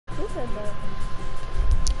said that.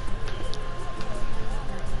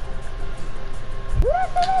 Did I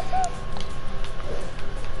say that shit?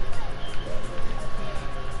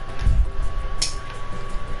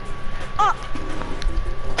 Oh!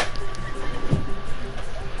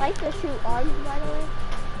 I like to shoot arms, by the way.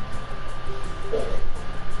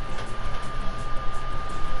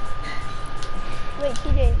 Wait,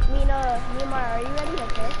 TJ, Nehemiah, are you ready?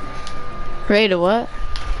 Okay. Ready to what?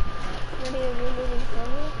 Ready to reload and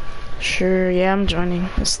server? Sure, yeah, I'm joining.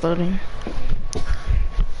 It's loading.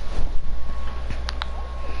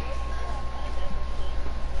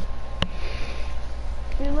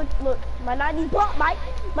 Dude, look, my 90's blocked, Mike.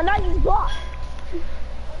 My 90's blocked.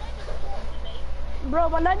 Bro,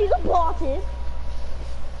 my 90's blocked.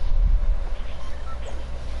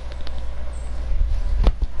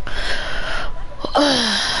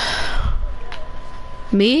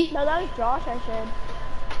 Me? No, that was Josh, I said.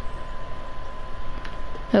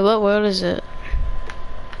 Hey, what world is it?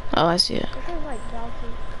 Oh, I see it. This is like Galaxy.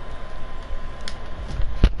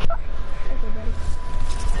 Okay, buddy.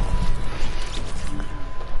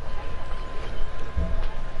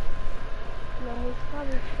 No, he's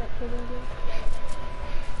probably spectating you.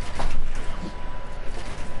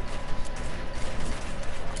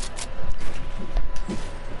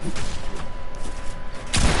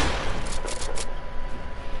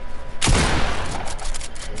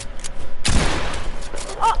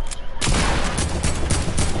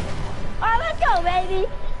 Baby.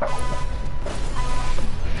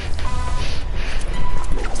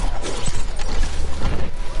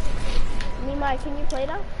 Nehemiah, can you play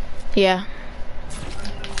now? Yeah.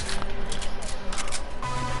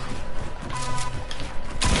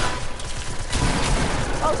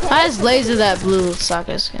 Okay. I just laser that blue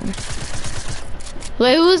soccer skin.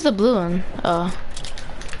 Wait, who is the blue one? Oh.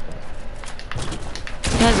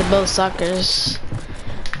 You guys are both soccers.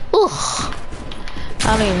 Ooh.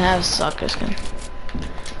 I don't even have soccer skin.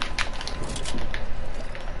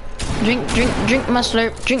 Drink my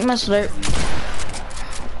slurp, drink my slurp.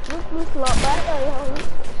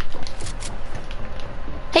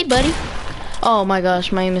 Hey, buddy. Oh my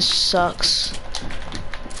gosh, my aim sucks.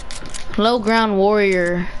 Low ground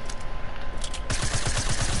warrior.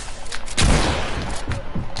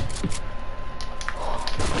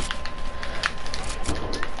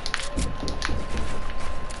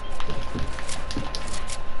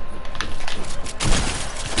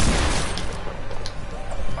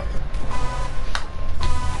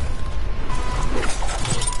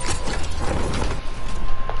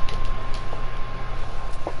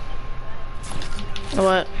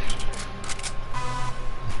 What?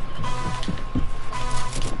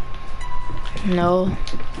 No.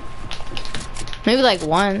 Maybe like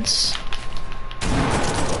once.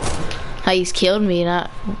 How he's killed me, not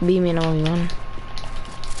beat me in only one.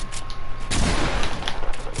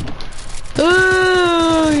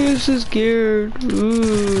 Oh, you're so scared.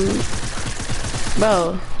 Ooh.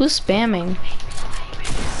 Bro, who's spamming?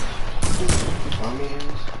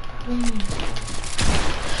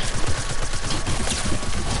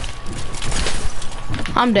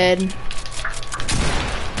 I'm dead.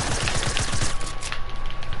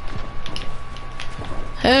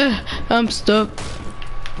 I'm stuck.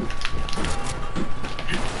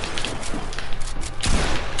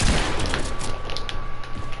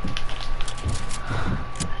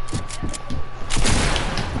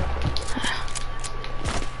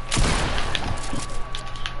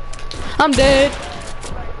 I'm dead.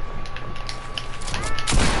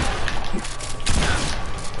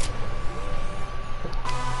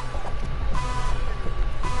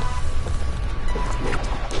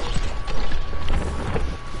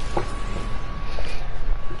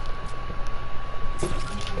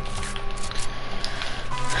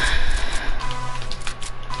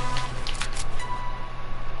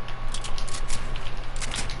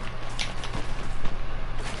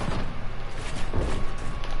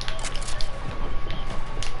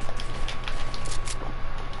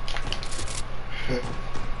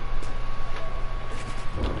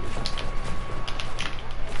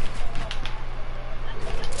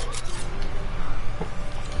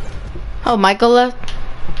 Oh, Michael left?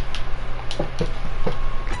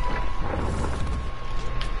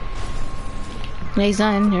 No, he's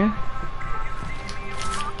not in here.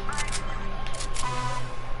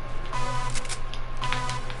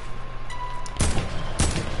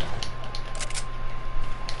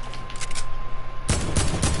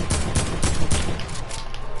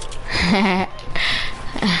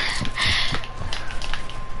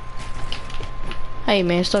 Hey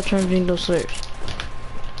man, stop trying to drink those slurs.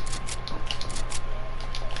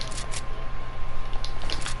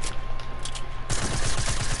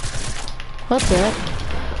 What the heck?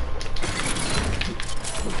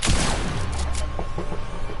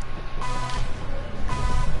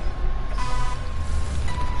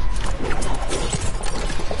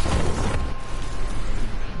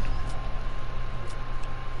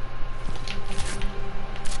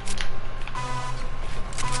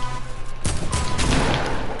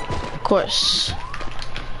 Of course.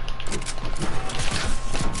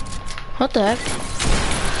 What the heck?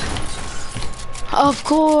 Of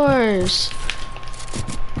course.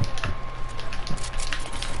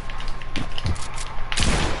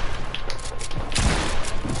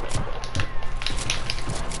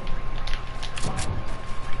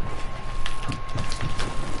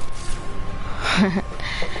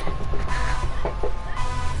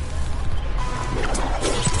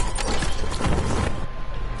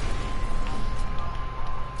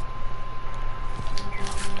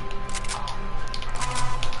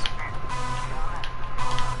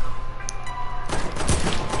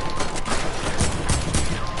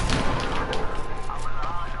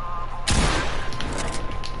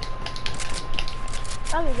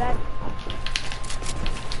 I'll be back.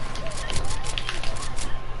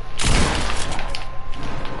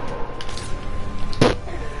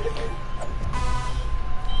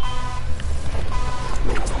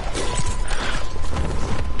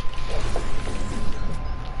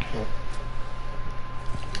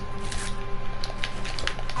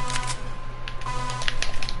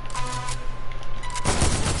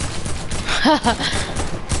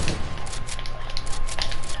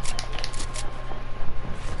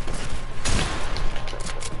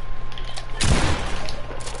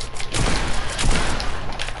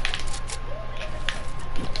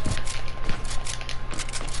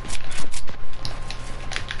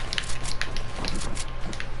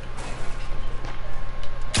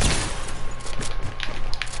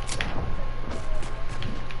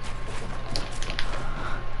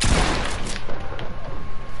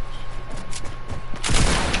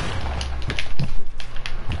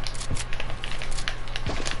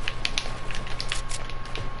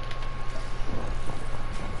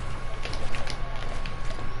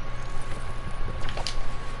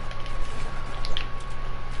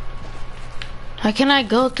 How can I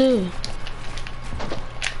go through?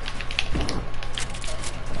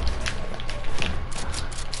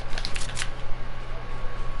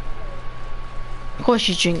 Of course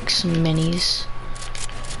you drink some minis.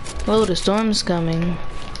 Oh, the storm's coming.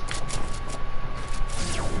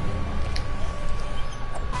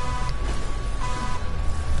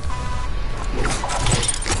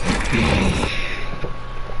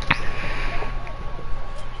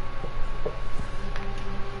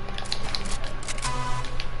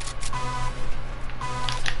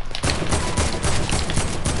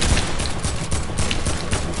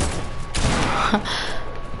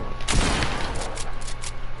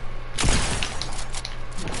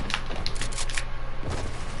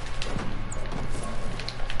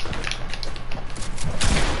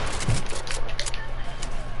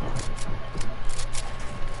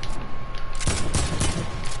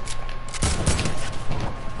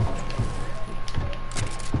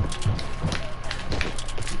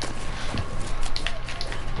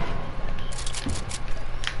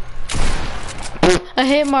 A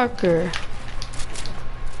hit marker.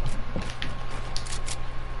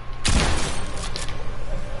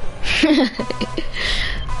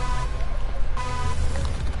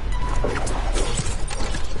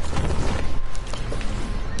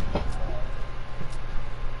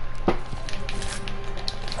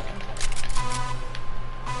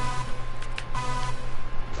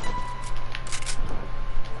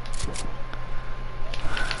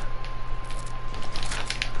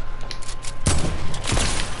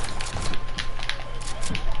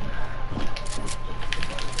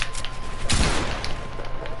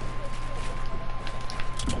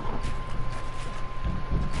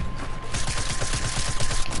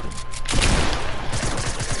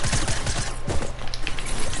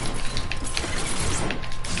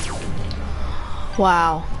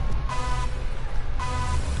 Wow.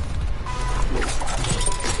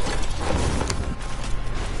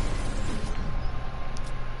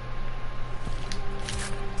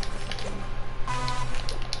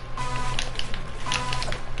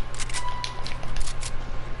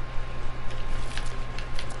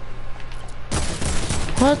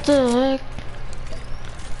 What the heck?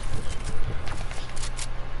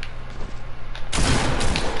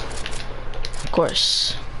 Of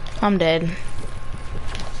course. I'm dead.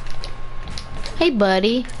 Hey,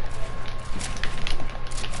 buddy.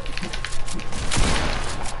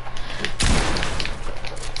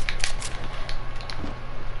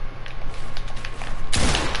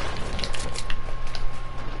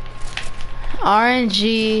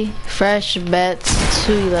 RNG fresh bets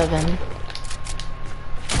 211.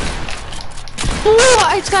 Ooh,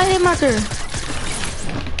 I just got a hit marker.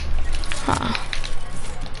 Huh.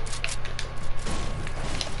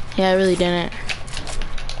 Yeah, I really didn't.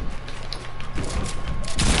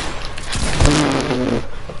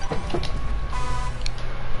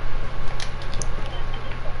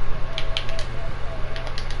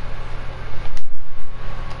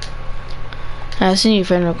 I seen your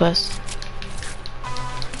friend request.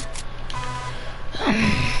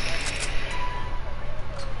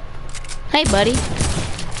 Hey, buddy.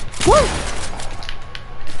 Woo!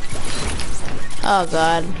 Oh,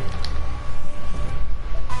 God.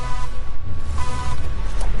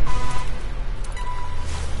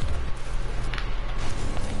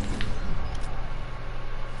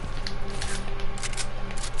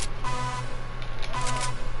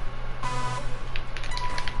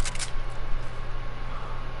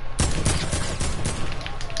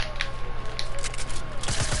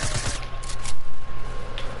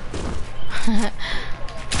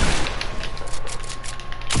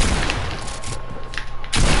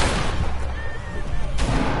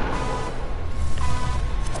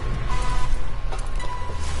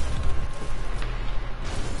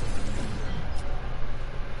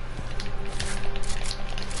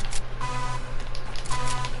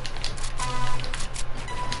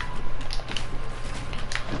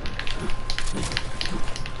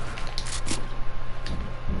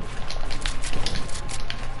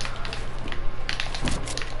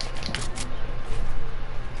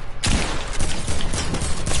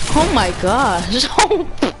 Oh my gosh. Oh.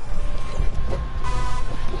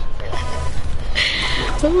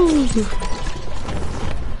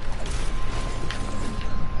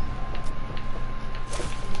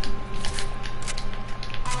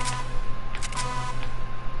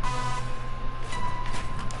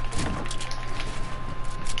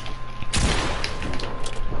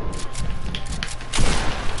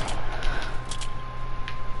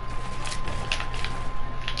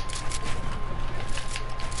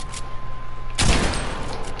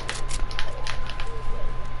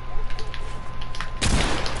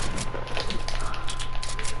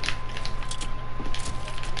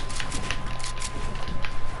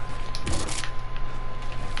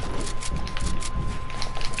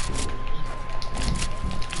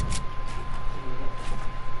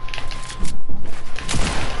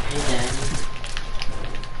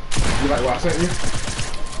 You like what I sent you?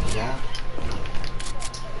 Yeah.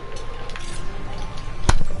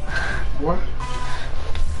 What?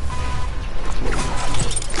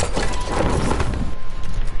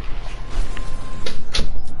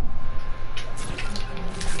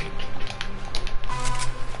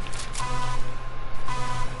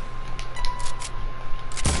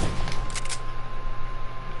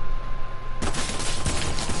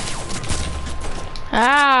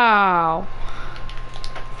 Ow.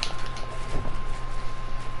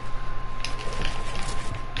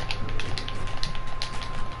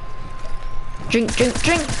 Drink, drink,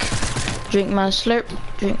 drink. Drink my slurp.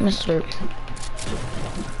 Drink my slurp.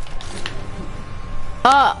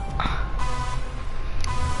 Ah.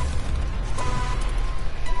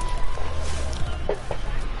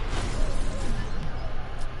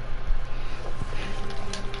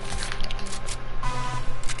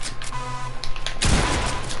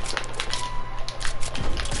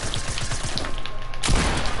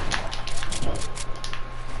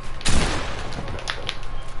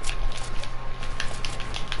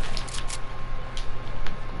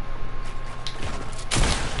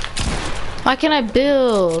 Why can't I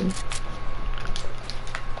build?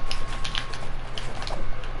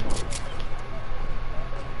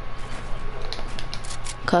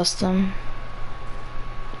 Custom.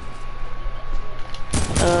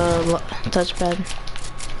 Touchpad.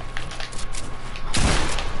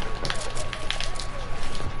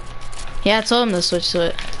 Yeah, I told him to switch to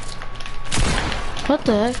it. What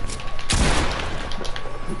the heck?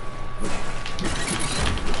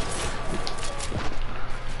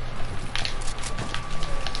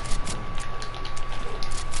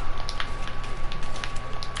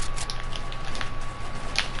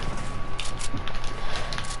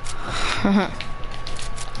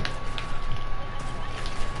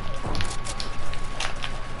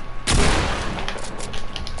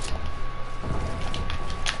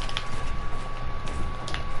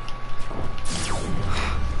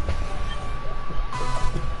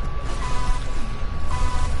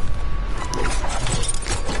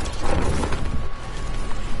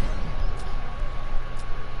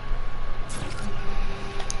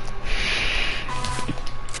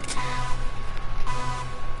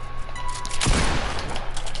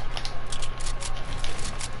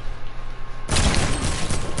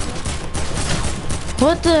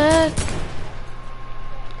 What the heck?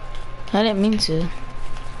 I didn't mean to.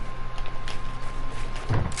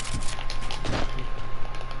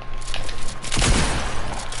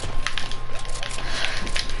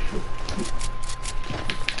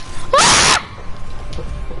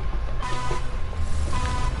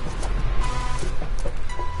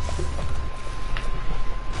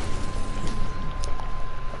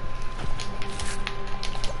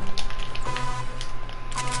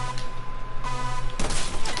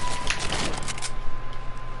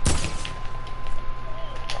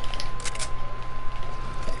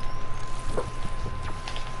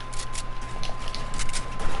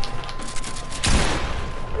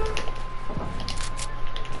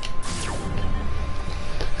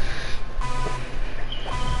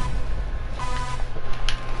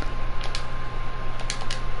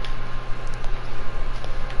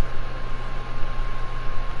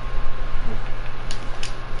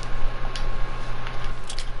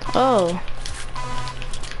 Oh.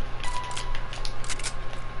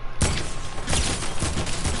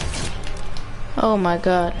 Oh my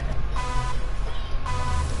god.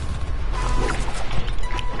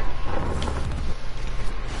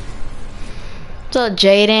 What's up,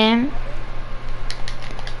 Jaden?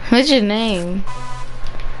 What's your name?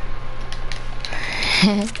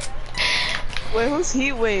 Wait, who's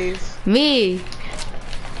Heat Wave? Me.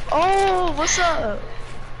 Oh, what's up?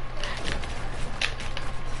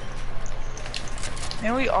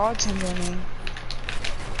 Man, we all changed our name.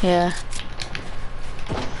 Yeah.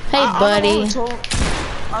 Hey, buddy. I'm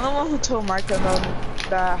the one who told Micah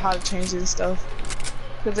that how to change it and stuff.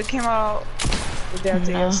 Cause it came out the day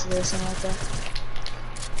after yesterday or something like that.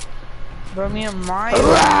 Bro, me and Maya.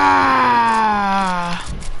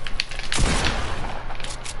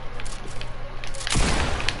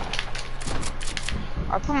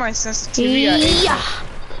 I put my sensitivity at 8.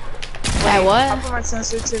 At what? I put my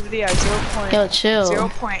sensitivity at 0. Yo, chill.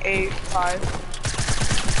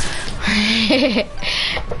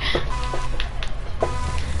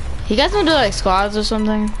 0.85. You guys wanna do like squads or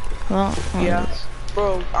something? Well, yeah.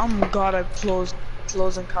 Bro, I'm god at close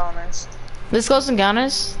encounters. Let's close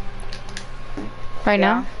encounters? Right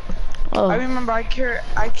now? Oh. I remember I carry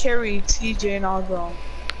TJ and all them.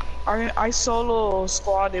 I solo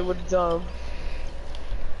squaded with Dub.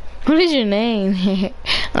 What is your name?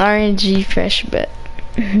 RNG Fresh Bet.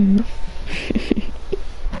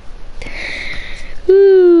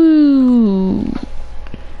 Ooh.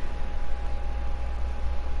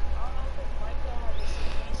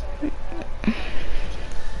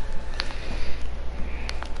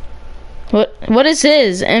 What is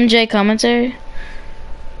his? MJ commentary?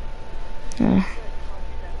 Oh.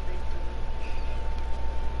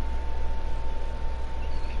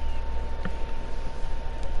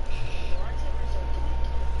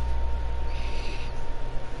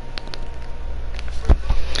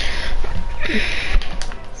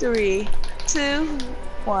 Three, two,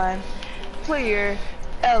 one. Player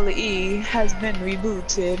LE has been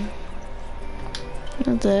rebooted.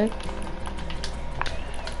 What the heck?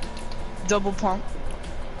 Double pump.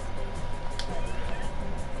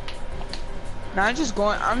 Now I'm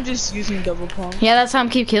just using double pump. Yeah, that's how I'm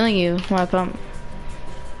keep killing you when I pump.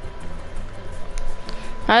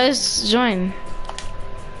 I just join.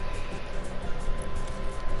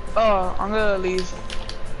 Oh, I'm gonna leave.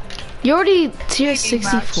 You already tier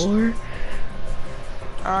 64?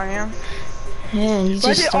 I am. Yeah, you But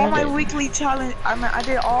I just did all my started. weekly challenge. I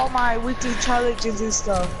did all my weekly challenges and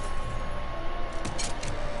stuff.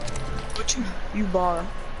 What you bar?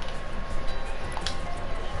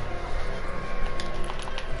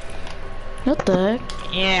 What the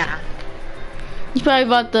heck? Yeah. You probably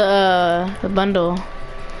bought the bundle.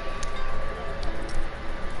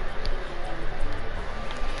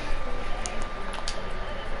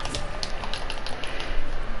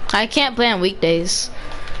 I can't play on weekdays.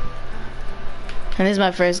 And this is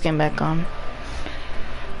my first game back on.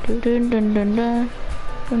 Mike,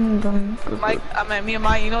 me and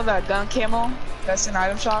Mike, you know that gun camo that's in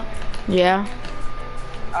item shop? Yeah.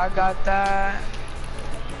 I got that.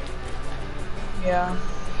 Yeah.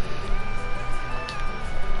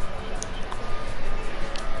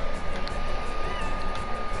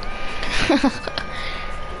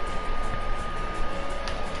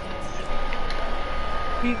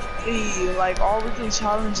 Weekly, like all weekly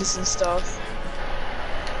challenges and stuff.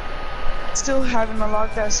 Still haven't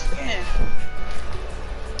unlocked that skin.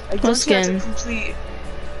 Like, What don't you have skin? to complete?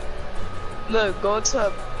 Look, go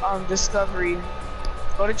to discovery.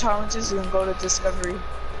 Go to challenges and then go to discovery.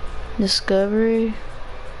 Discovery.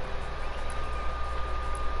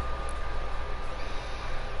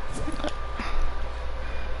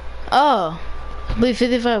 Oh, Wait,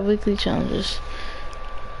 55 weekly challenges.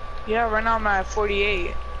 Yeah, right now I'm at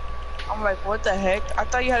 48. I'm like, what the heck? I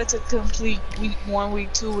thought you had to complete week 1,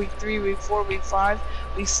 week 2, week 3, week 4, week 5,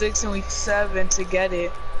 week 6, and week 7 to get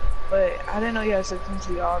it. But I didn't know you had to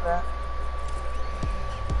complete all that.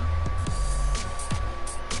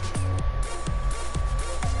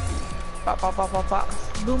 Pop, pop, pop, pop, pop.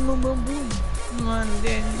 Boom, boom, boom, boom.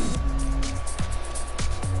 London.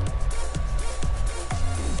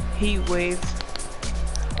 Heat wave.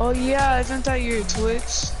 Oh yeah, isn't that your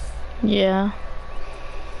Twitch? Yeah.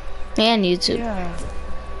 And YouTube. Yeah.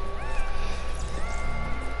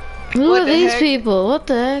 Who What are the these heck? people? What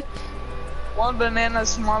the heck? One banana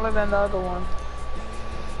smaller than the other one.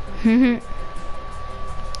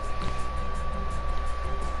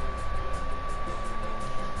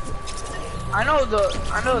 I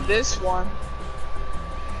know this one.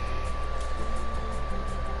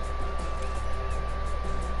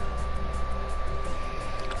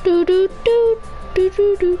 Do do do do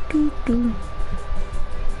do do do do.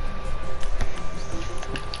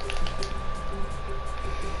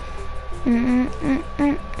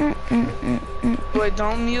 Wait,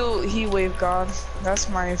 don't mute Heat Wave God. That's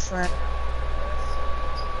my friend.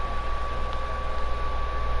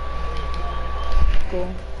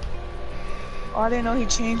 Cool. Oh, I didn't know he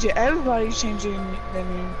changed it. Everybody's changing their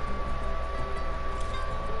name.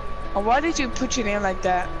 Oh, why did you put your name like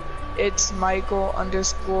that? It's Michael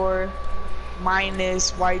 _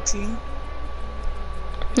 minus YT.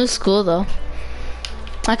 That's cool though.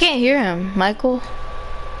 I can't hear him, Michael.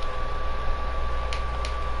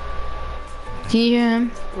 Can you hear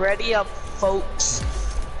him? Ready up, folks.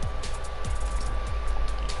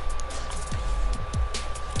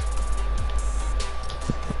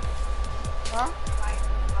 Huh?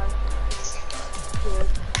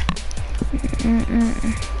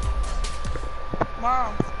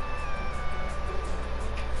 Mom.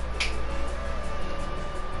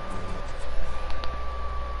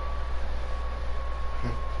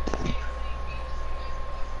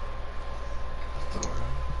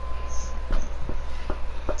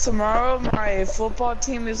 Tomorrow, my football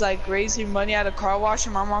team is like raising money at a car wash,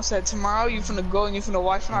 and my mom said, tomorrow you finna go and you finna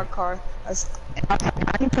wash my car.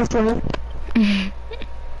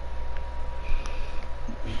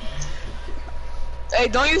 Hey,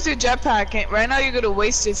 don't use your jetpack. Right now you're gonna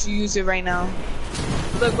waste it if you use it right now.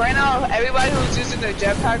 Look, right now, everybody who's using their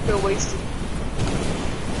jetpack, they're wasting.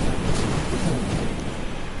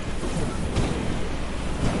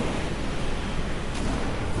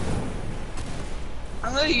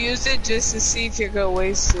 I'm gonna use it just to see if you're gonna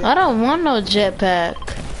waste it. I don't want no jetpack.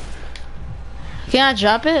 Can I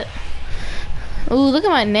drop it? Ooh, look at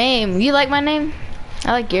my name. You like my name?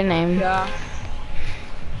 I like your name. Yeah.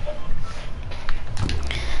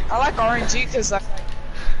 I like RNG because I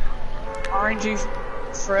RNG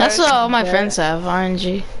fresh. That's what all my friends have,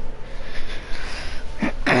 RNG.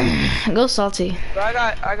 Go salty. But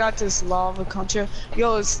I got this lava contra.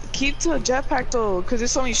 Yo, keep to a jetpack though, cause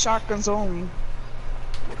it's only shotguns only.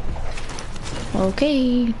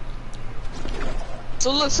 Okay.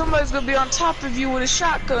 So look, somebody's gonna be on top of you with a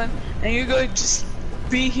shotgun, and you're gonna just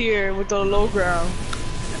be here with the low ground,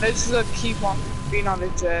 and they're just gonna keep on being on the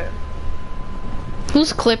jet.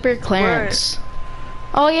 Who's Clipper Clarence?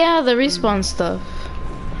 Oh yeah, the respawn stuff.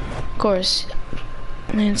 Of course.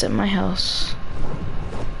 Lands at my house.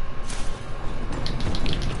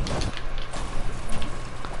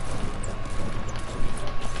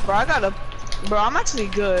 Bro, I'm actually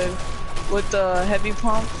good with the heavy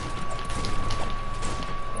pump.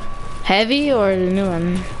 Heavy or the new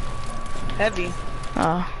one? Heavy.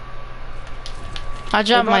 Oh. I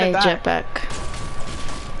dropped my jetpack.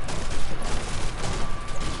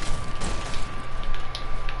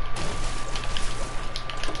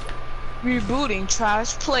 Rebooting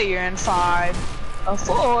trash player in 5,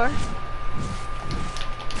 4.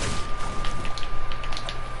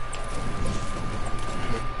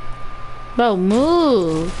 Bro,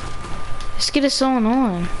 move. Let's get it going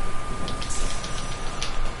on.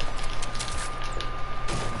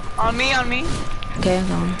 On me. Okay, I'm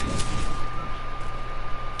going.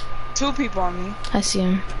 2 people on me. I see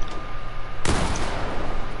him.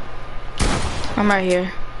 I'm right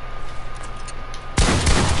here.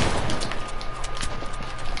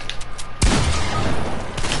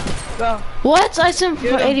 Go. What? I sent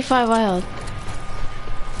for 85 wild.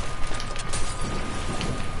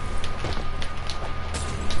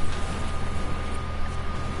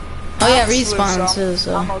 Oh yeah, respawn too,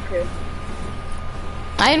 so. I'm okay.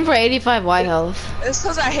 I am for 85 white health. It's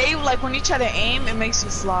cause I hate like when you try to aim, it makes you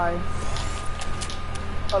fly.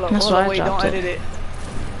 Hold on, That's why I wait, dropped don't it. edit it.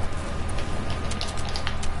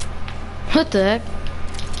 What the heck?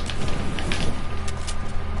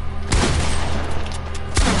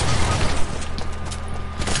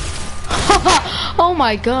 Oh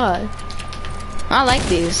my god. I like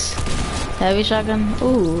these. Heavy shotgun.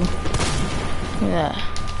 Ooh. Yeah.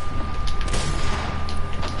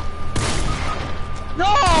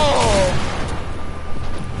 No!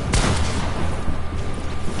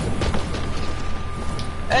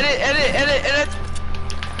 Edit.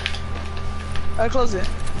 I close it.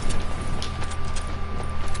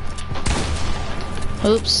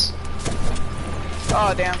 Oops.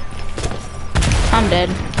 Oh, damn. I'm dead.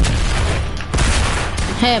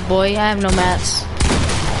 Hey boy, I have no mats.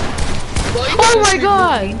 Oh my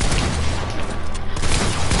god!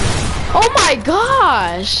 Oh my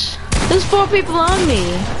gosh! There's 4 people on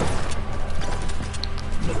me.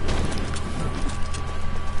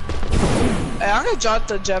 Hey, I'm gonna drop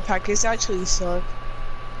the jetpack. It's actually suck.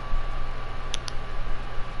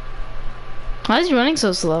 Why is he running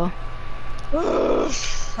so slow?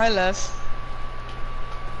 I left.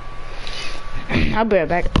 I'll be right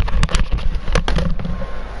back.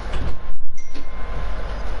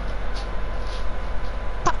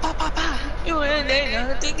 You ain't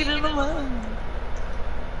nothing in the mind.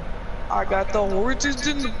 I got the horses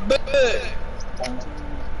in the bed.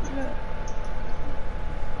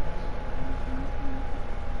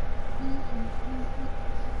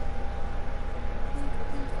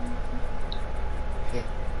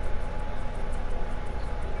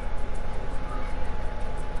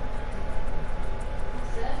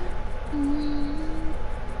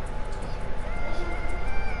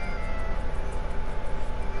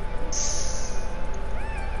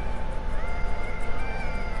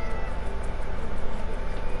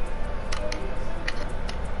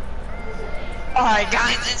 Alright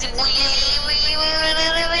guys, this is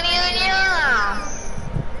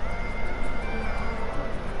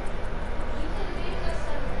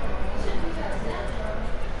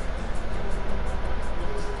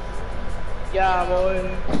yeah, boy.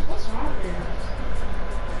 What's wrong with you?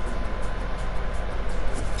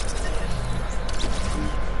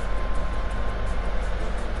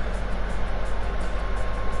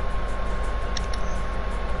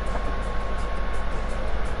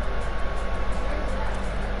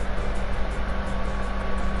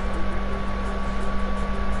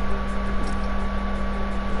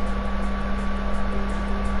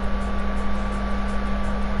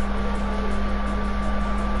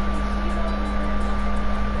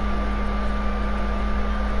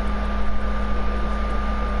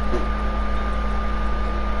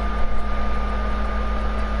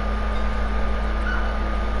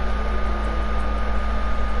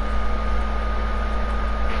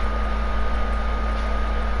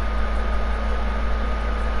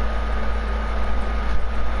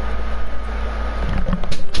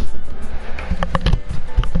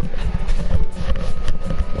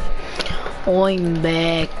 I'm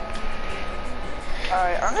back.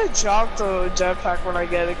 Alright, I'm gonna drop the jetpack when I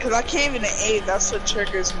get it, cause I came in at 8, that's what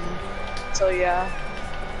triggers me. So yeah.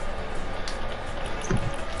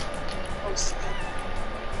 Oh, snap.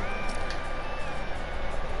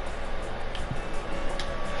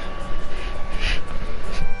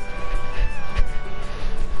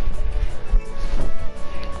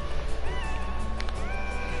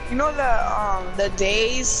 You know the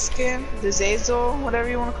Days skin? The Zazel, whatever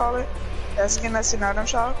you wanna call it? That skin that's in item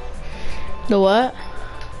shop? The what?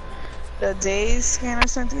 The Days skin or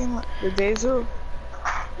something? The Dazzle?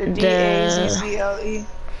 The D-A-Z-Z-L-E.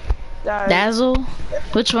 Dazzle?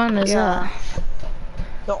 Which one is that?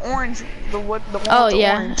 The orange, the one with the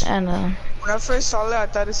orange. I know. When I first saw that,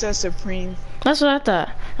 I thought it said Supreme. That's what I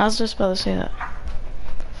thought. I was just about to say that.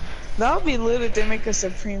 That would be lit if they make a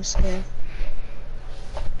Supreme skin.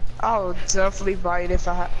 I would definitely buy it if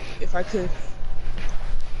I could.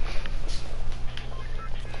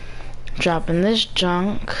 Dropping this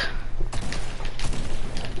junk.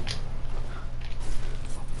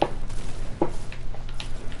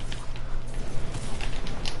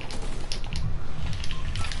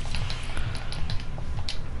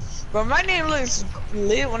 But my name looks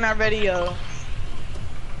lit when I'm ready, yo.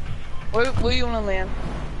 Where you wanna land?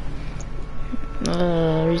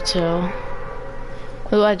 Retail.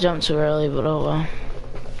 Oh, I jumped too early, but oh well.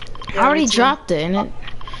 Yeah, I already dropped it, innit?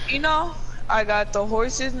 You know, I got the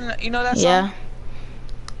horses, and you know that song? Yeah.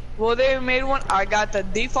 Well, they made one. I got the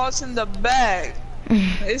defaults in the bag.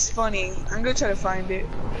 It's funny. I'm gonna try to find it.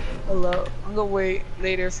 Hello. I'm gonna wait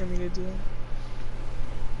later for me to do it.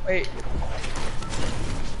 Wait.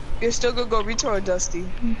 You're still gonna go Retail or Dusty?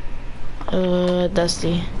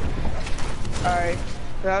 Dusty. Alright.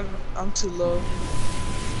 I'm too low.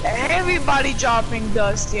 Everybody dropping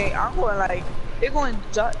Dusty. I'm going like, they're going,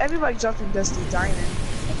 everybody dropping Dusty Diamond.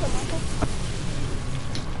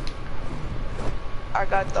 I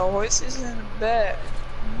got the horses in the back.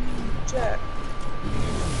 Check.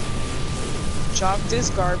 Drop this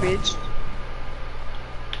garbage.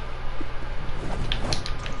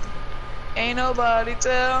 Ain't nobody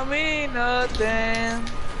tell me nothing.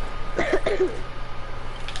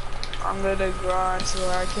 I'm gonna grind so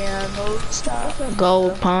I can't no stop.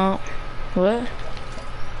 Gold pump. What?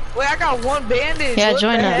 Wait, I got one bandage. Yeah, what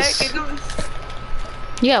join the us. Heck?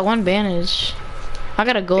 You got one bandage. I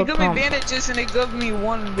got a gold It pump. gave me bandages and it gave me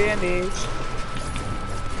one bandage.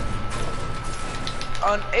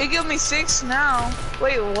 It gave me 6 now.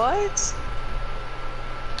 Wait, what?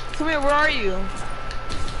 Come here, where are you?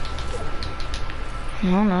 I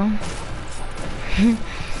don't know.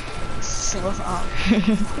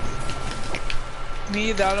 Me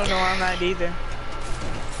either, I don't know where I'm at either.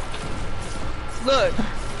 Look,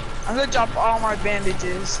 I'm gonna drop all my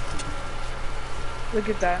bandages. Look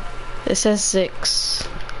at that. It says 6.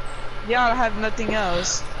 Yeah, I have nothing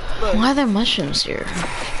else. Look, Why are there mushrooms here?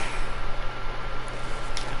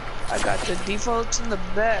 I got the defaults in the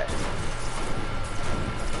back.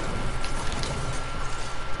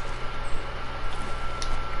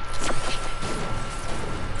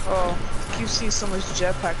 Oh, you see so much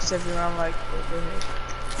jetpacks everywhere. I'm like, what the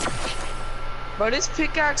heck? But this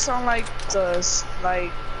pickaxe on like this,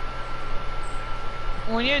 like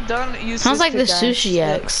when you're done, use. Sounds this like the pickaxe. sushi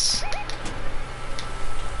X.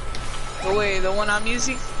 The way, the one I'm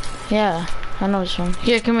using. Yeah, I know which one.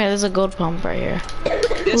 Here, come here. There's a gold pump right here.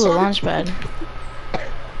 This Ooh, a one? launch pad.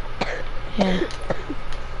 Yeah.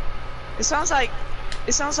 It sounds like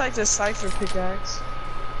the cipher pickaxe.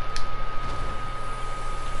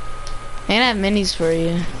 And I have minis for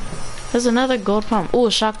you. There's another gold pump. Ooh,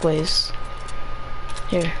 shockwaves.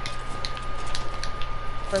 Here.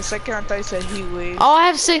 For a second, I thought you said heat wave. Oh, I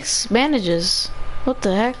have 6 bandages. What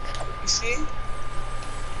the heck? You see?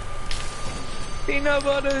 Peanut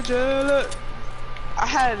butter jelly. I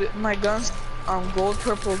had my guns gold,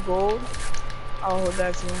 purple, gold. I'll hold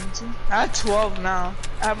that if you want to. I have 12 now.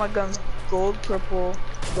 I have my guns gold, purple,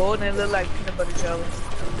 gold, and it look like peanut butter jelly.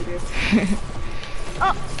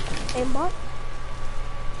 Oh, aimbot.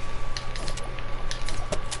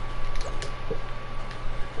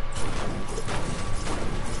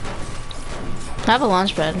 I have a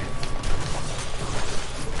launch pad.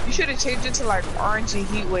 You should have changed it to like orangey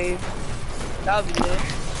heat wave. That would be good.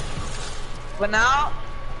 But now,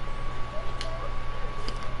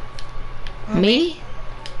 Me?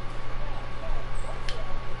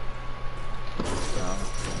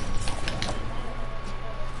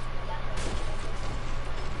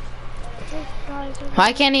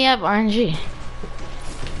 Why can't he have RNG?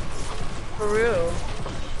 for real.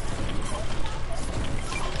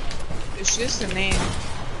 It's just a name.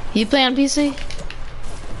 You play on PC?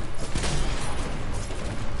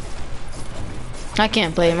 I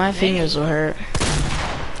can't play. My fingers will hurt.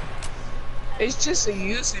 It's just a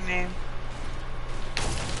username.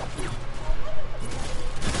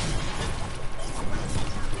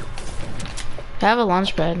 I have a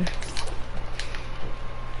launch pad.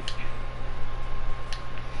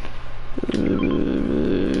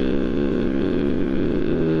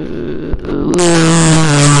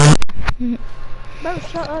 Bro,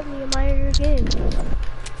 shut up, Nehemiah, your game.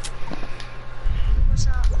 What's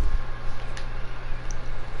up?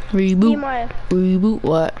 Reboot. Nehemiah, Reboot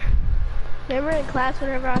what? remember in class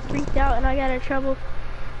whenever I freaked out and I got in trouble?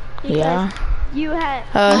 Because Yeah. You had,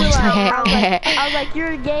 Oh, you were like, I was like,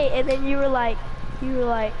 you're gay, and then you were like,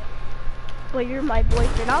 well, you're my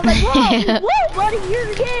boyfriend. I was like, whoa, whoa, buddy,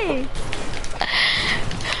 you're gay.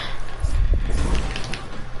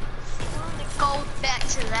 Go back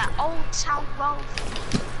to that old town road.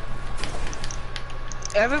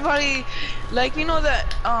 Everybody, like, you know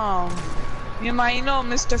that, you know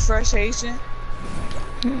Mr. Fresh Asian?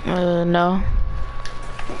 No.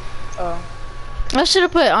 Oh. I should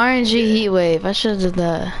have put RNG heat wave. I should have did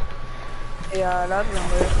that. Yeah, that'd been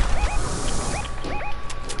weird.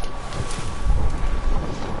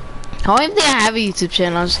 I don't even think I have a YouTube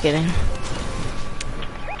channel. I'm just kidding.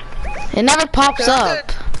 It never pops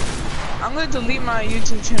up. I'm gonna delete my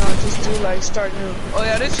YouTube channel and just do like start new. Oh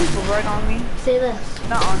yeah, there's people right on me. Say this.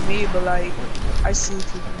 Not on me, but like, I see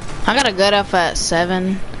people. I got a good up at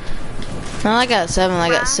 7. Not like at 7,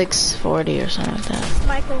 like at 640 or something like that.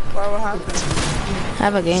 Michael, Why, what happened? I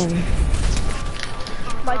have a game.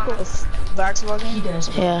 Michael. Basketball game?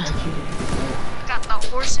 Yeah. Got the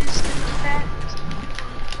horses in the back.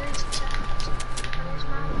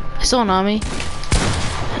 Someone on me.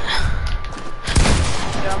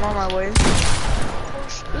 Yeah, I'm on my way.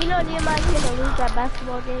 You know Nehemiah's gonna lose that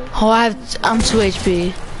basketball game. Oh, I'm 2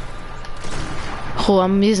 HP. Oh,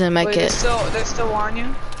 I'm using my Wait, kit. they're still on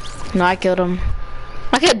you? No, I killed him.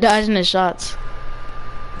 I kept dodging his shots.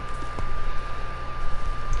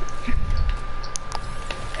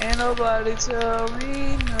 Ain't nobody tell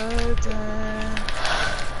me nothing.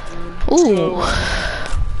 Ooh.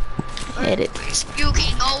 Hit it. You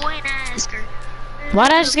can go and ask her.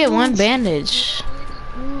 Why'd I just get one bandage?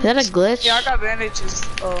 Is that a glitch? Yeah, I got bandages.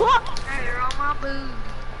 Oh. You're on my booty.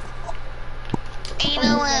 Ain't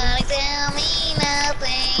no one tell me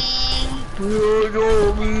nothing. You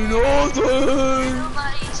don't mean nothing.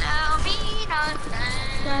 Nobody tell me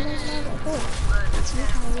nothing.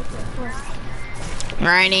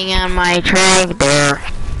 Riding on my tractor.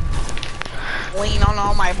 Lean on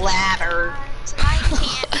all my bladder. I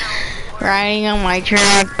can't know. Riding on my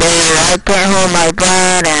tractor. I can't hold my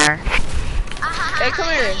bladder. Hey, come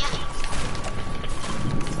here.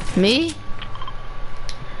 Me?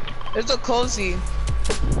 There's a cozy.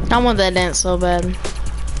 I want that dance so bad.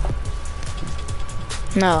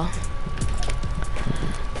 No.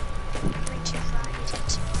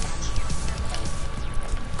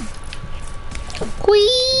 Whee!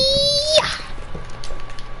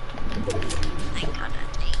 I gotta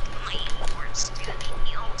take my horse to the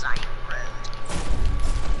Hillside Road.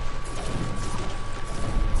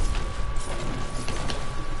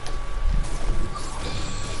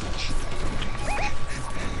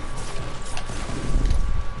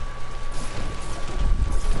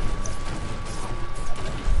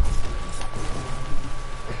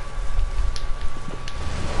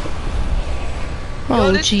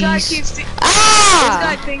 Oh, this guy jeez. keeps. This Ah!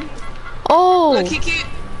 guy thinks. Oh! Look,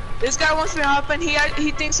 this guy wants me to hop in.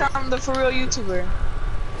 He thinks I'm the for real YouTuber.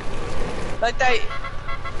 Like that.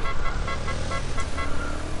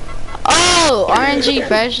 Oh! RNG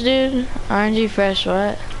fresh, dude. RNG fresh,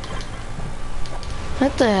 what?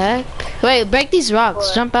 What the heck? Wait, break these rocks.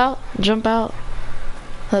 What? Jump out. Jump out.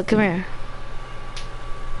 Look, come here.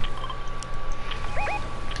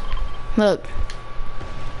 Look.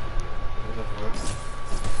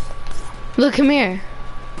 Look, come here.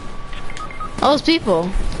 Oh, it's people.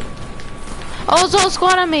 Oh, it's all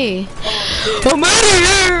squad on me. I'm out of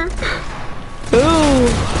here. Ooh.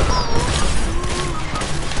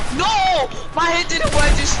 No! My hit didn't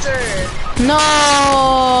register. No.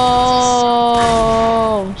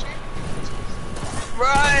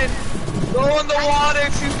 Run! Go in the water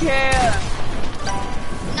if you can.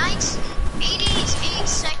 88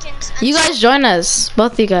 seconds. You guys join us.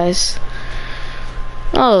 Both you guys.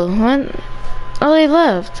 Oh, what? Oh, they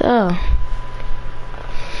left. Oh.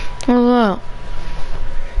 Oh, wow.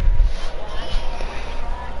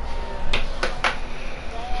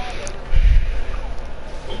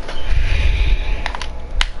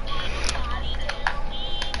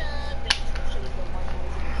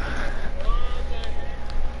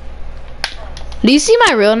 Do you see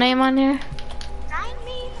my real name on here?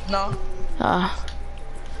 No. Ah.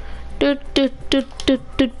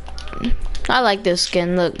 I like this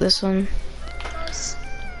skin. Look, this one.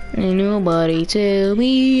 Ain't nobody tell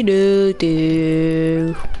me to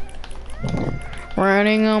do.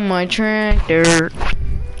 Riding on my tractor. Lean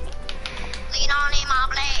on in my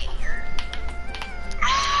blade.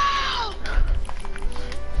 Ow!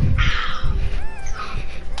 Ow!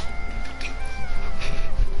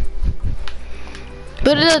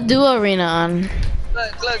 Put a duo arena on.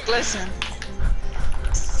 Look, listen.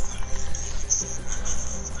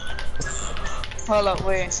 Hold up,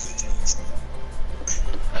 wait.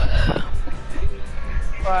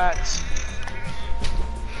 Watch.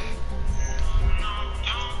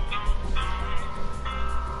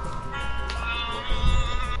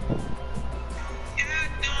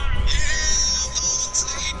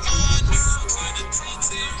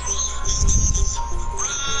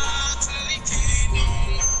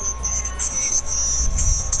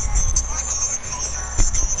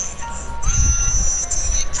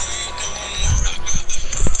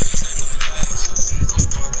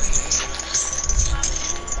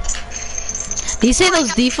 Do you say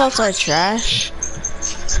those defaults are trash?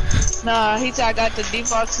 Nah, he said I got the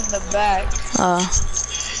defaults in the back. I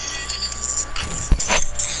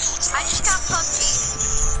just got PUBG.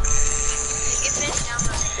 If it's down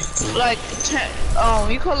Like,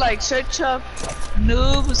 you could like search up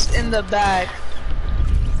noobs in the back.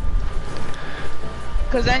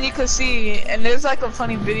 Cause then you could see, and there's like a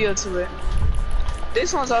funny video to it.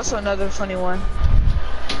 This one's also another funny one.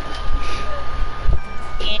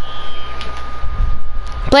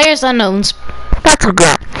 Players unknowns. That's a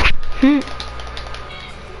good.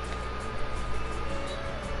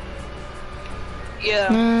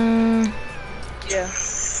 Yeah. Yeah.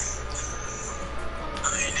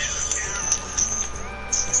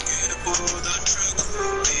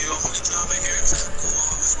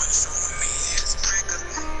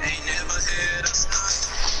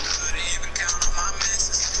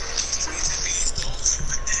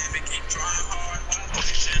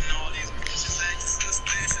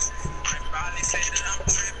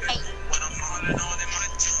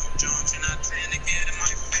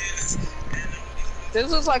 This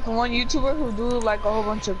was like one YouTuber who do like a whole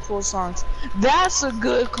bunch of cool songs. That's a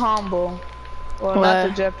good combo. Well,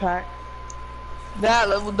 not the What? jetpack. That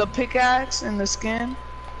the pickaxe and the skin.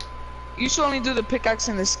 You should only do the pickaxe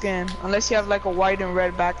and the skin, unless you have like a white and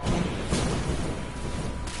red background.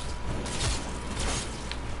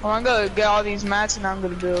 Well, I'm gonna get all these mats and I'm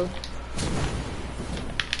gonna build.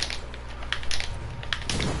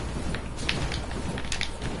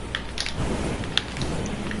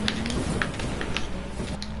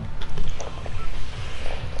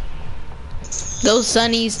 Those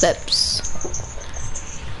sunny steps.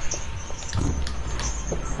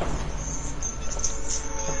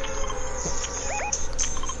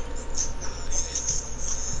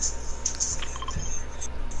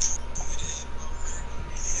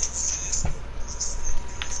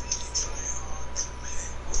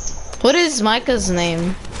 What is Micah's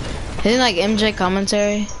name? Isn't like MJ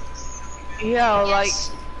commentary? Yeah, like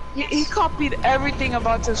he copied everything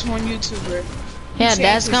about this one YouTuber. Yeah,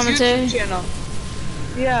 that's commentary. YouTube channel.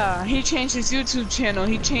 Yeah, he changed his YouTube channel.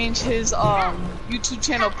 He changed his YouTube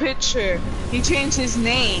channel picture. He changed his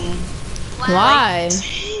name. Why?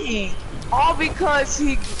 Dang. All because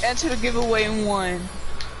he entered a giveaway and won.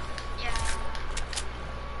 Yeah.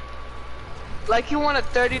 Like he won a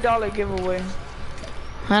 $30 giveaway.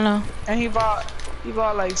 I know. And he bought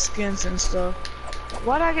like skins and stuff.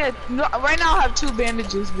 Why'd I get no, right now I have 2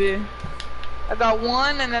 bandages, bitch. I got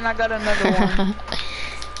one and then I got another one.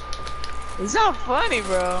 It's not funny,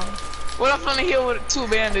 bro. What if I'm gonna heal with 2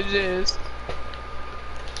 bandages?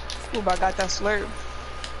 Ooh, but I got that slurp.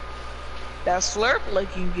 That slurp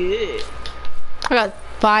looking good. I got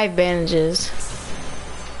 5 bandages.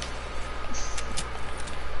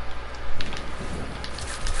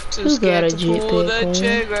 Too Who got scared a to pull the jetpack,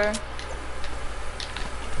 trigger.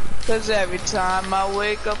 Cause every time I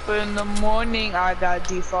wake up in the morning, I got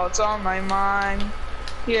defaults on my mind.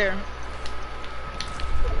 Here.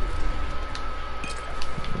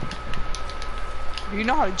 Do you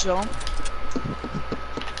know how to jump?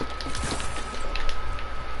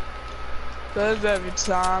 Cause every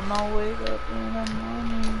time I wake up in the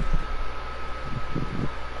morning,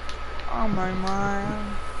 on my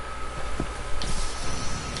mind.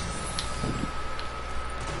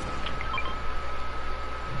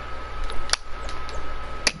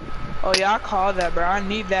 Oh yeah, I call that, bro. I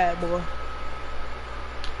need that, boy.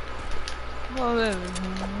 Well,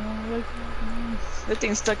 that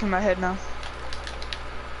thing's stuck in my head now.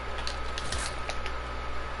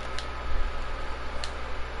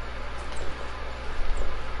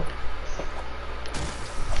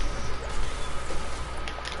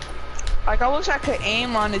 Like, I wish I could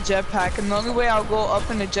aim on the jetpack, and the only way I'll go up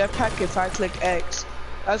in the jetpack if I click X.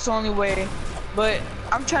 That's the only way. But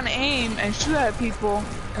I'm trying to aim and shoot at people,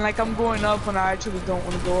 and like I'm going up when I actually don't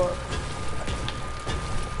want to go up.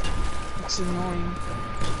 It's annoying.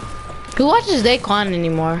 Who watches Daquan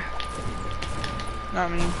anymore?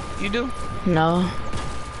 Not me. You do? No,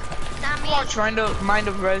 Not me. I'm not trying to mind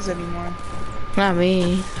of res anymore. not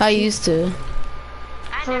me. I used to.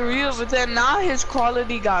 I For never real, watched but then now his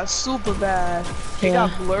quality got super bad. It Yeah.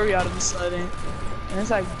 got blurry out of a sudden. And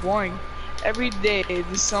it's like boring. Every day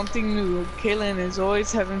there's something new. Kaylin is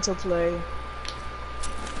always having to play.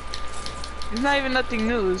 It's not even nothing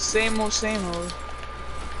new. It's same old, same old.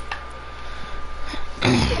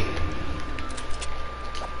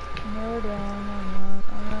 Murder on my mind.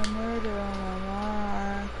 I got murder on my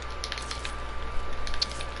mind.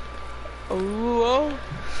 Oh.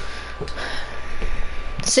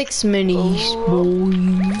 6 minis, boy.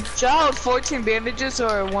 Should I have 14 bandages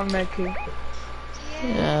or 1 medkit? I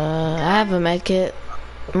have a medkit.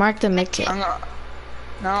 Mark the medkit.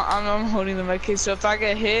 I'm holding the medkit, so if I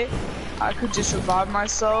get hit, I could just revive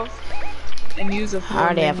myself and use a I full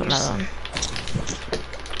already have minis. another one.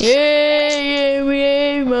 Yeah, we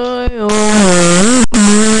ain't my own.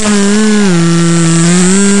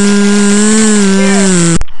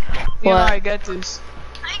 You know What? how I get this.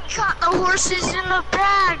 I got the horses in the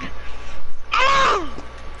bag.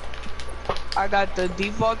 I got the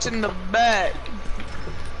defaults in the back.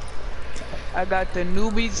 I got the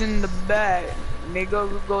newbies in the back. Nigga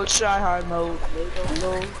go try hard mode. Nigga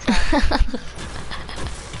go try.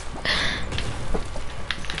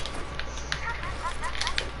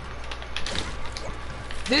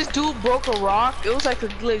 This dude broke a rock. It was like a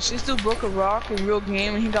glitch. This dude broke a rock in real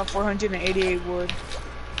game and he got 488 wood.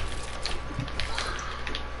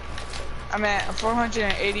 I'm at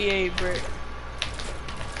 488 brick.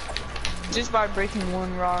 Just by breaking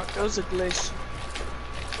one rock. It was a glitch.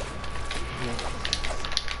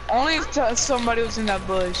 Only if somebody was in that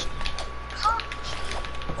bush.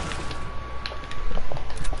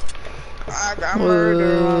 I got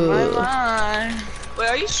murder on my mind. Wait,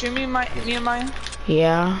 are you streaming me and mine?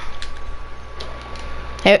 Yeah.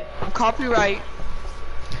 Hey. Copyright.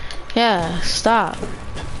 Yeah, stop.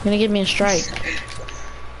 You're gonna give me a strike.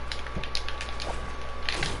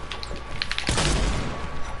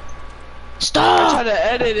 Stop! I tried to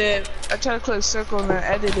edit it. I tried to click circle and then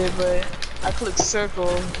edit it, but I clicked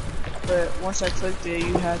circle. But once I clicked it,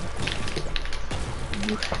 you had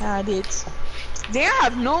it. They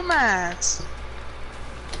have no max.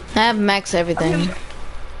 I have max everything. I mean,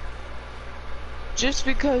 just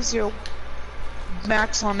because you're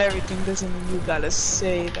max on everything doesn't mean you gotta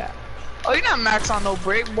say that. Oh, you're not max on no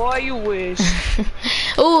break, boy. You wish.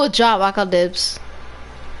 Ooh, drop. I call dibs.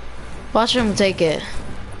 Watch him take it.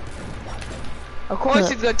 Of course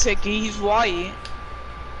he's gonna take it. He's white.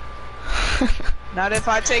 Not if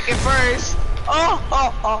I take it first. Oh.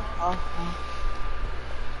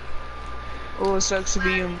 Oh, it sucks to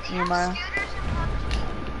be you, Maya.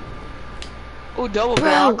 Oh, double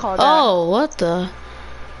barrel. I'll call that. Oh, what the?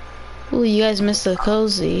 Ooh, you guys missed the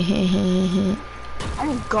cozy.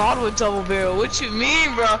 Oh God, with double barrel. What you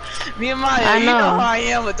mean, bro? Me and Maya, I know. you know how I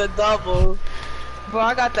am with the double. Bro,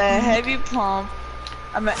 I got the heavy pump.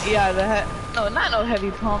 Yeah, no, not no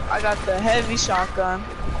heavy pump. I got the heavy shotgun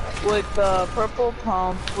with the purple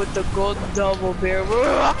pump with the gold double barrel.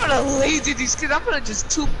 Bro, I'm gonna lazy these kids. I'm gonna just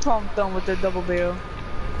two pump them with the double barrel.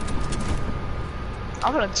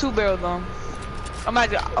 I'm gonna two barrel them.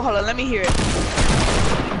 Imagine. Hold on, let me hear it.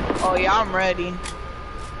 Oh yeah, I'm ready. And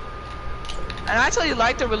I tell you,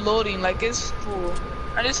 like the reloading, like it's cool.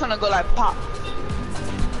 I just wanna go like pop.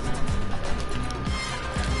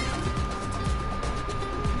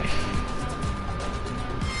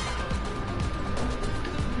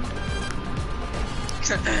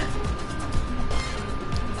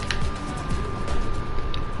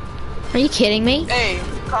 Are you kidding me? Hey,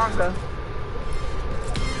 Conga.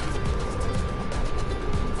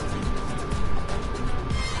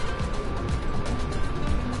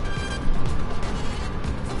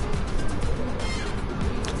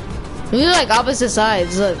 We're like opposite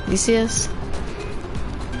sides. Look, you see us?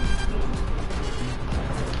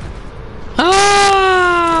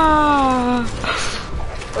 Ah!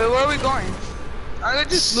 Wait, where are we going? I'm gonna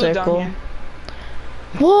just loot down here.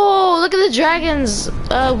 Whoa, look at the dragon's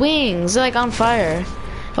wings. They're like on fire.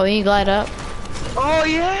 Oh, you glide up? Oh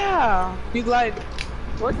yeah! You glide.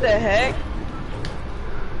 What the heck?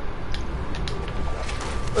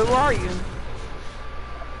 Wait, where are you?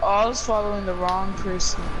 Oh, I was following the wrong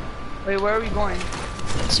person. Wait, where are we going?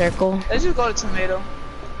 Circle. Let's just go to Tomato.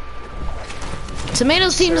 Tomato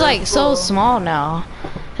seems like so small now.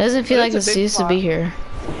 It doesn't feel like this used to be here.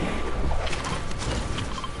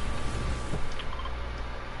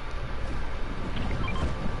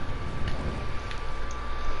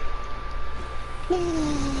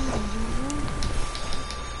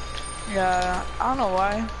 Yeah, I don't know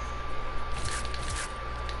why.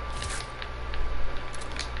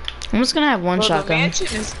 I'm just gonna have one Bro, shotgun. The mansion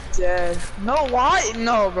is dead. No, why?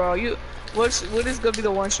 No, bro. What is gonna be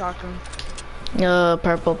the one shotgun?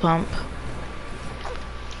 Purple pump.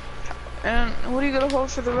 And what are you gonna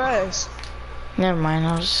hold for the rest? Never mind.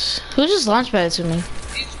 Who just launch padded to me?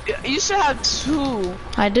 You should have two.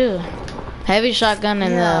 I do. Heavy shotgun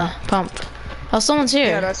and the pump. Oh, someone's here.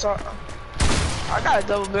 Yeah, that's all. I got a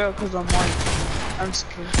double barrel because I'm white. I'm just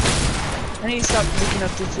kidding. I need to stop making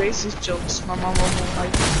up these racist jokes. My mom won't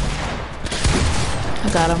like. I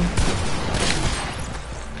got him.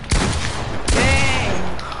 Dang!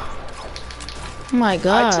 Oh my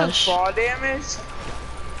gosh. I took fall damage.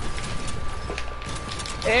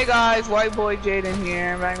 Hey guys, white boy Jaden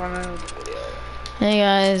here. Back on the video. Hey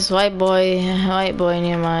guys, white boy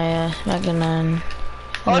near my back in on.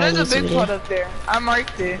 Oh, there's a big pot up there. I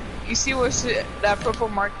marked it. You see where's that purple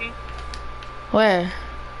marking? Where?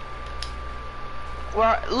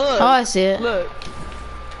 Where? Look. Oh, I see it. Look.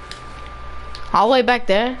 All the way back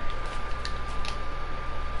there?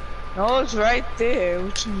 No, it's right there.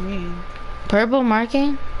 What you mean? Purple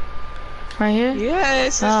marking? Right here?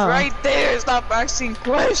 Yes, it's right there. Stop asking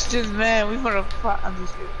questions, man. We wanna fight. I'm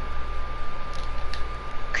just kidding.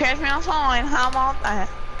 Catch me outside. How about that?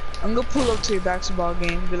 I'm gonna pull up to your basketball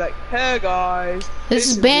game and be like, hey guys. This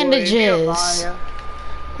is bandages.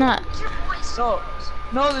 Not.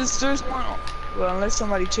 No, there's one. Well, unless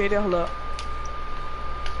somebody traded. Hold up.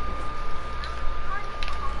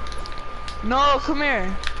 No, come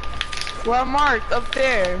here. Well, marked up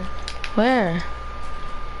there. Where?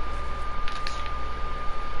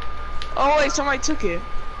 Oh wait, somebody took it.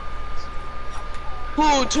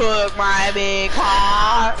 Who took my big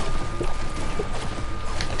car?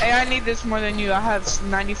 Hey, I need this more than you. I have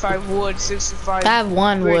 95 wood, 65. I have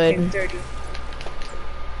 1 brick, and wood. 30.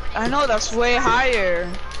 I know that's way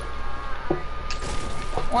higher.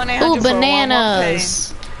 1-800 Ooh, for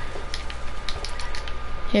bananas.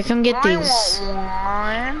 Here, come get I these.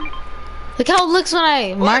 want one. Look how it looks when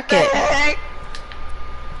I mark What the it. heck?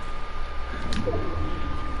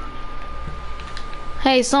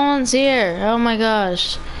 Hey, someone's here. Oh my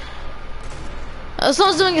gosh.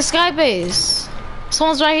 Someone's doing a sky base.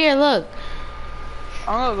 Someone's right here, look.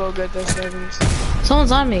 I'm gonna go get this service.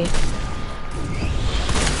 Someone's on me.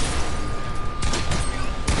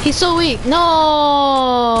 He's so weak.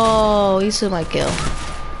 No! He took my kill.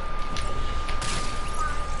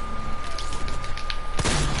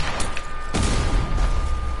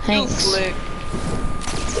 You Thanks. flick.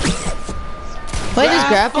 Wait, there's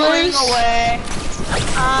Grappling grapplers? away.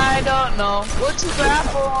 I don't know. What's your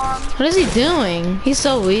grapple on? What is he doing? He's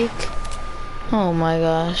so weak. Oh my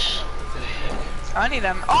gosh. I need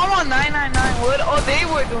them. Oh, I'm on 999 wood. Oh, they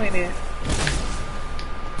were doing it.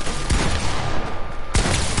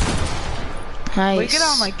 Nice. Wait, get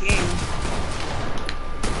out of my game.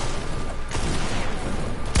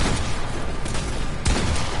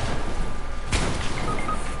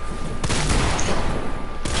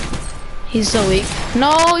 He's so weak.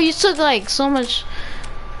 No, you took like so much.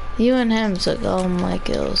 You and him took all my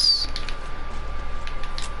kills.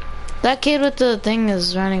 That kid with the thing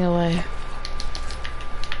is running away.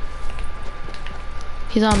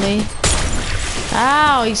 He's on me.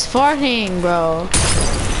 Ow, he's farting, bro.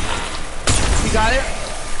 You got it?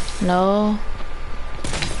 No.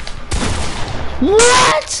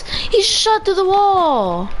 What? He shot through the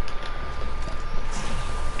wall.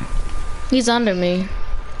 He's under me.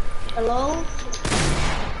 Hello?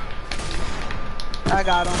 I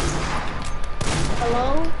got him.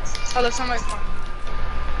 Hello? Hello, somebody's calling.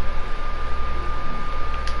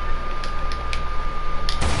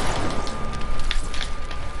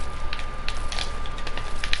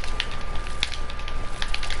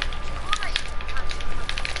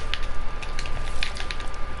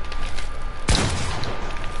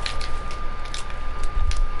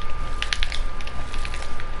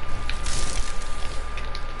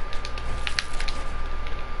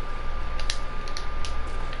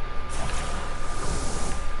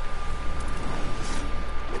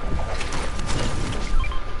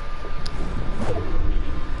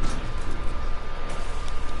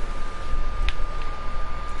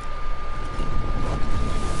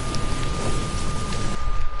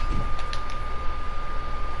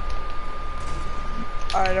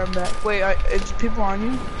 Alright, I'm back. Wait, is people on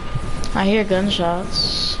you? I hear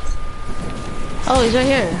gunshots. Oh, he's right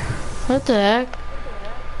here. What the heck?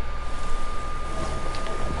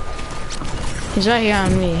 He's right here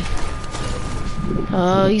on me.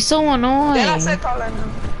 Oh, he's so annoying. Yeah, I said call him.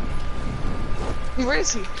 Where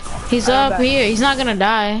is he? He's I'm up back. here. He's not gonna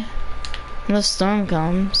die. Unless storm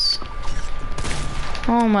comes.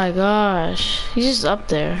 Oh my gosh. He's just up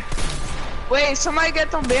there. Wait, somebody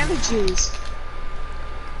get them bandages.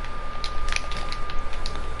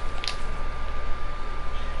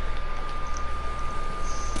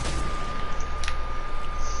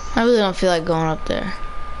 I really don't feel like going up there.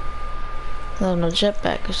 I have no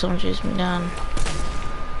jetpack if someone chases me down.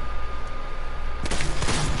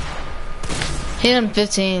 Hit him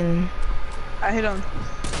 15. I hit him.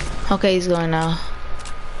 Okay, he's going now.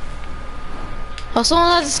 Oh,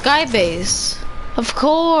 someone has a sky base. Of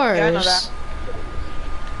course. Yeah, I know that.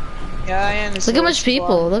 Yeah, I am. Look how much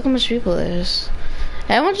people. Look how much people there's.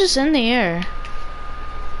 Everyone's just in the air.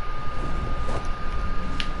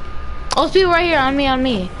 Oh, there's people right here on me, on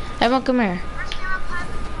me. Everyone come here.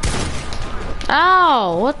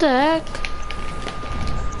 Ow, what the heck?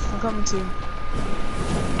 I'm coming to you.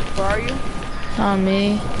 Where are you? On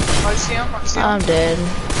me. Oh, I see him. I see him. I'm dead.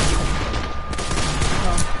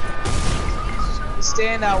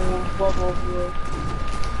 Stay in that bubble, bro.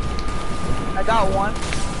 I got one.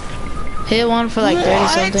 Hit one for like 30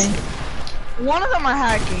 What? something. One of them are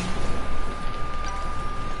hacking.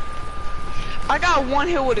 I got one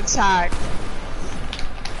hit with attack.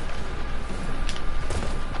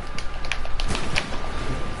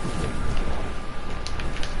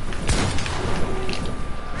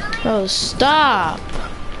 Bro, stop.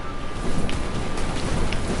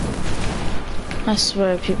 I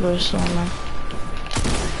swear people are so annoying.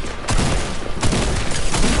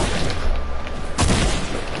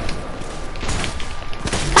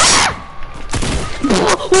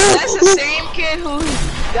 That's the same kid who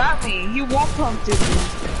got me. He won't pumped me.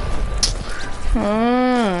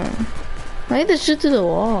 I hit the shit to the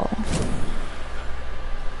wall.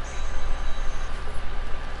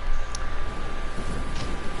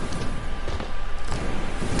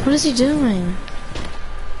 What is he doing?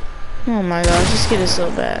 Oh my gosh, this kid is so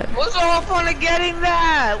bad. What's the whole point of getting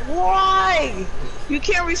that? Why? You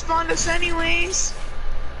can't respond to us anyways.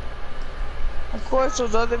 Of course,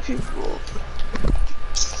 those other people.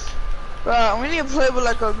 Bro, we need to play with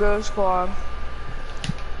like a good squad.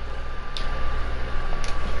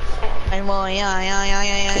 I'm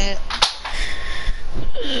yeah.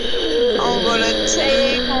 I'm gonna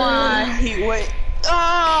take my heat. Wait.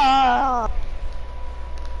 Ah!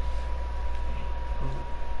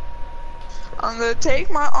 I'm gonna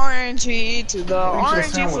take my RNG to the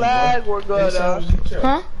RNG flag. We're good.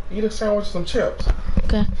 Huh? Eat a sandwich with some chips.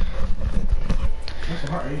 Okay. That's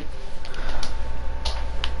what I eat.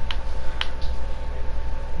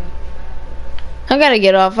 I gotta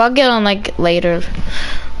get off. I'll get on like later,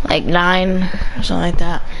 like 9 or something like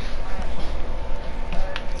that.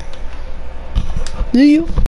 See you.